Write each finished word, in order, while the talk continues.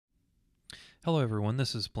Hello everyone,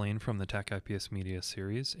 this is Blayne from the TAC IPS Media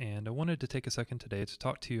series, and I wanted to take a second today to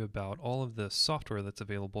talk to you about all of the software that's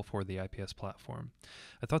available for the IPS platform.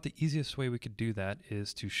 I thought the easiest way we could do that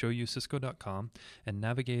is to show you Cisco.com and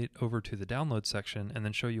navigate over to the download section and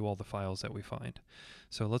then show you all the files that we find.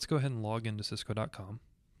 So let's go ahead and log into Cisco.com.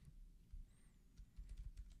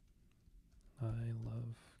 I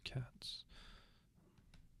love cats.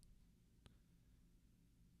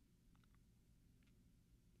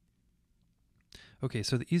 Okay,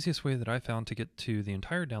 so the easiest way that I found to get to the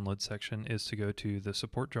entire download section is to go to the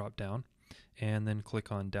support dropdown and then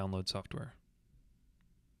click on download software.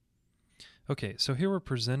 Okay, so here we're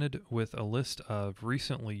presented with a list of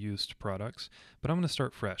recently used products, but I'm going to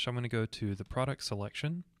start fresh. I'm going to go to the product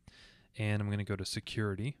selection and I'm going to go to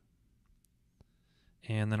security,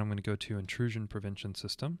 and then I'm going to go to intrusion prevention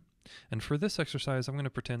system. And for this exercise, I'm going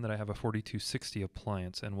to pretend that I have a 4260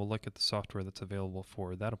 appliance, and we'll look at the software that's available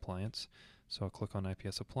for that appliance. So I'll click on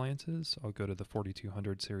IPS appliances, I'll go to the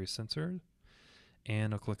 4200 series sensor,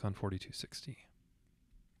 and I'll click on 4260.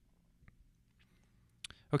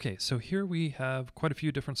 Okay, so here we have quite a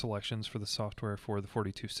few different selections for the software for the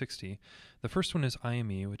 4260. The first one is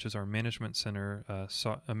IME, which is our management center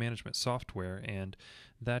management software, and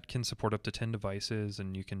that can support up to 10 devices,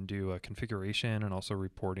 and you can do a configuration and also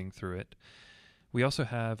reporting through it. We also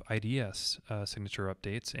have IDS signature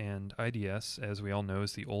updates, and IDS, as we all know,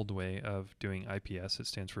 is the old way of doing IPS. It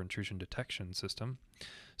stands for Intrusion Detection System.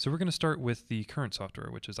 So we're going to start with the current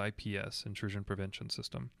software, which is IPS, Intrusion Prevention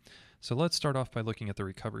System. So let's start off by looking at the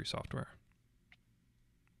recovery software.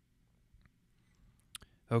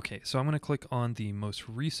 Okay, so I'm going to click on the most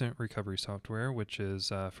recent recovery software, which is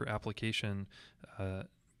for application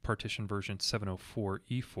partition version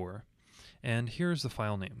 704E4. And here's the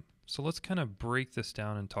file name. So let's kind of break this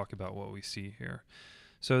down and talk about what we see here.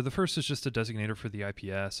 So the first is just a designator for the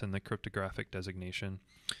IPS and the cryptographic designation.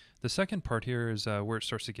 The second part here is where it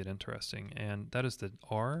starts to get interesting, and that is the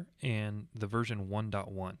R and the version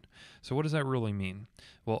 1.1. So what does that really mean?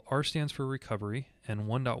 Well, R stands for recovery, and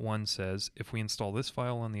 1.1 says if we install this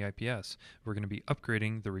file on the IPS, we're going to be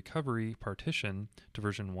upgrading the recovery partition to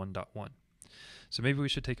version 1.1. So maybe we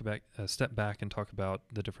should take a step back and talk about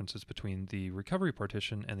the differences between the recovery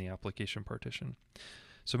partition and the application partition.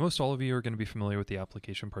 So most all of you are going to be familiar with the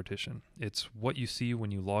application partition. It's what you see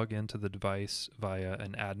when you log into the device via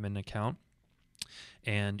an admin account.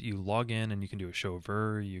 And you log in and you can do a show of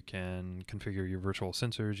ver, you can configure your virtual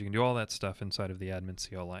sensors, you can do all that stuff inside of the admin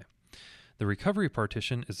CLI. The recovery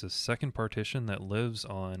partition is the second partition that lives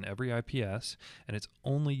on every IPS, and it's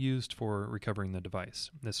only used for recovering the device.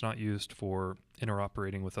 It's not used for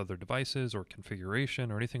interoperating with other devices or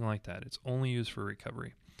configuration or anything like that. It's only used for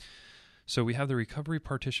recovery. So we have the recovery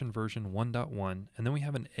partition version 1.1, and then we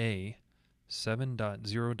have an A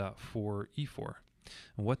 7.0.4E4.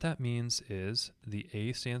 And what that means is the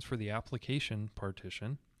A stands for the application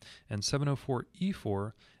partition, and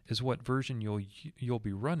 704E4 is what version you'll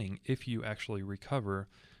be running if you actually recover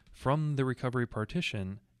from the recovery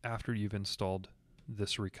partition after you've installed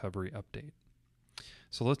this recovery update.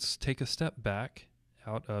 So let's take a step back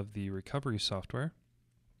out of the recovery software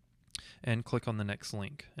and click on the next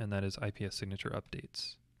link, and that is IPS signature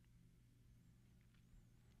updates.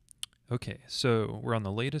 Okay, so we're on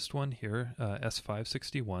the latest one here,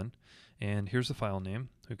 S561, and here's the file name.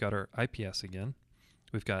 We've got our IPS again.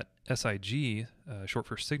 We've got SIG, short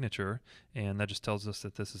for signature, and that just tells us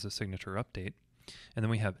that this is a signature update. And then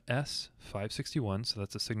we have S561, so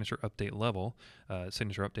that's a signature update level,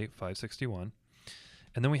 signature update 561.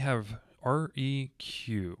 And then we have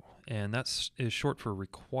REQ, and that is short for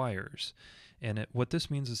requires. And what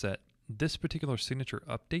this means is that this particular signature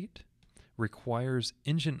update requires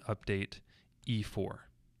engine update E4.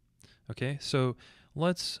 Okay, so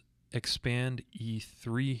let's expand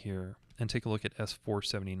E3 here and take a look at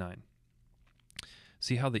S479.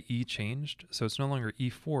 See how the E changed? So it's no longer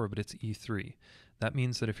E4, but it's E3. That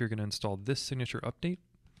means that if you're going to install this signature update,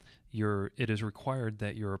 it is required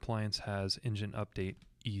that your appliance has engine update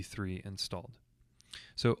E3 installed.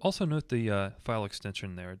 So also note the file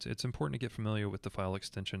extension there. It's important to get familiar with the file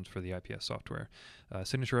extensions for the IPS software.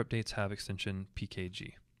 Signature updates have extension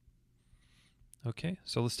PKG. Okay,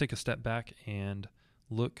 so let's take a step back and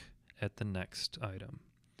look at the next item.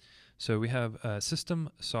 So we have system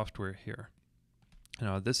software here.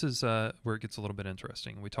 Now this is where it gets a little bit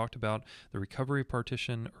interesting. We talked about the recovery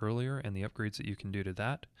partition earlier and the upgrades that you can do to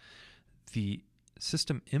that. The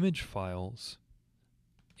system image files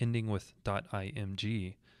ending with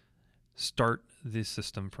 .img start the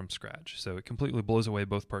system from scratch. So it completely blows away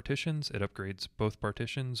both partitions. It upgrades both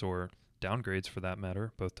partitions, or downgrades for that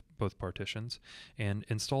matter, both partitions, and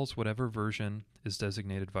installs whatever version is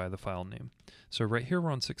designated via the file name. So right here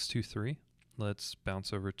we're on 623. Let's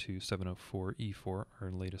bounce over to 704E4,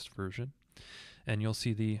 our latest version, and you'll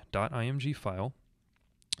see the .img file,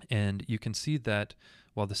 and you can see that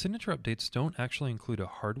while the signature updates don't actually include a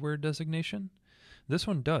hardware designation, this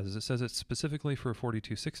one does. It says it's specifically for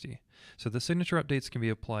 4260. So the signature updates can be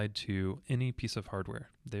applied to any piece of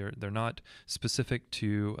hardware. They're not specific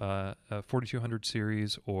to a 4200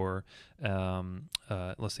 series or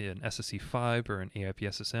let's say an SSE5 or an AIP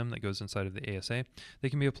SSM that goes inside of the ASA. They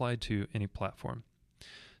can be applied to any platform.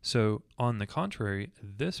 So on the contrary,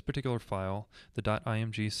 this particular file, the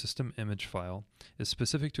 .img system image file, is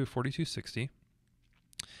specific to a 4260,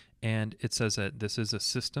 and it says that this is a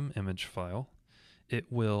system image file. It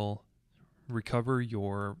will recover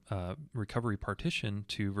your recovery partition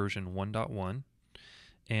to version 1.1,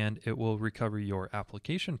 and it will recover your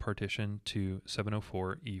application partition to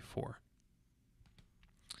 704E4. So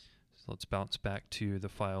let's bounce back to the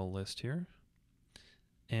file list here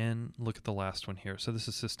and look at the last one here. So this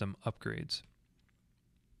is system upgrades.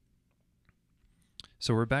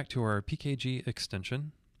 So we're back to our PKG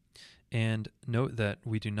extension, and note that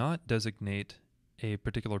we do not designate a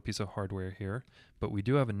particular piece of hardware here, but we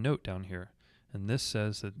do have a note down here, and this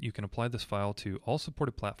says that you can apply this file to all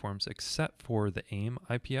supported platforms except for the AIM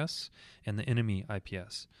IPS and the enemy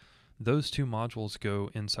IPS. Those two modules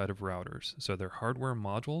go inside of routers, so they're hardware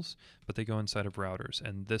modules, but they go inside of routers,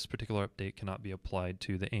 and this particular update cannot be applied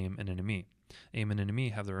to the AIM and NME. AIM and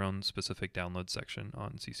NME have their own specific download section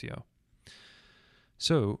on CCO.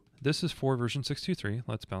 So this is for version 623.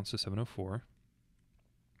 Let's bounce to 704.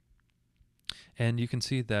 And you can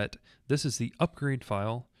see that this is the upgrade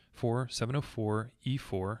file for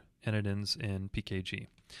 704E4, and it ends in PKG.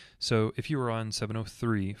 So if you were on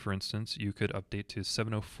 703, for instance, you could update to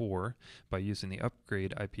 704 by using the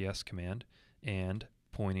upgrade IPS command and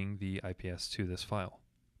pointing the IPS to this file.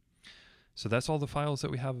 So that's all the files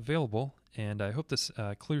that we have available, and I hope this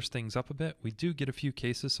clears things up a bit. We do get a few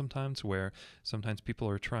cases sometimes where sometimes people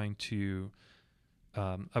are trying to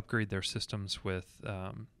upgrade their systems with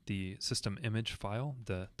the system image file,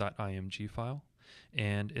 the .img file,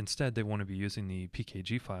 and instead they want to be using the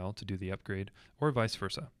PKG file to do the upgrade, or vice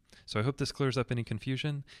versa. So I hope this clears up any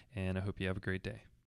confusion, and I hope you have a great day.